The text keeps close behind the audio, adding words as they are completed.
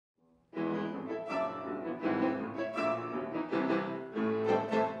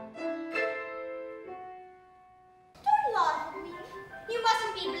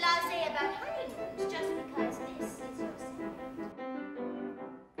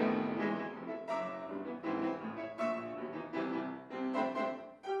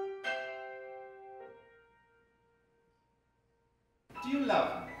Do you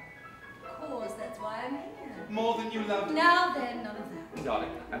love me? Of course, that's why I'm here. More than you loved me? Now then, none of that. Darling,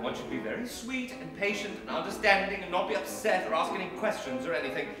 I want you to be very sweet and patient and understanding and not be upset or ask any questions or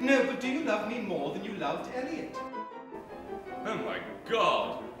anything. No, but do you love me more than you loved Elyot? Oh my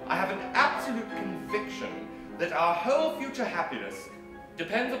God! I have an absolute conviction that our whole future happiness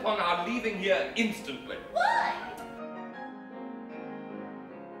depends upon our leaving here instantly. Why?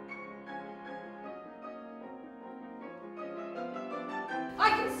 I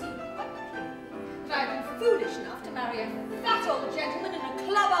can see quite clearly that I've been foolish enough to marry a fat old gentleman in a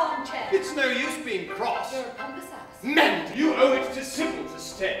club armchair. It's no use being cross. You're a pompous ass. Mend! You owe it to Sybil to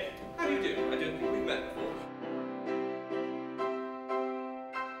stay. How do you do? I don't think we've met before.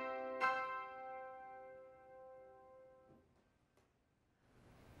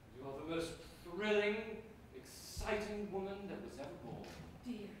 You are the most thrilling, exciting woman that was ever born.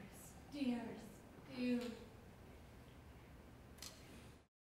 Dears, dears, dear.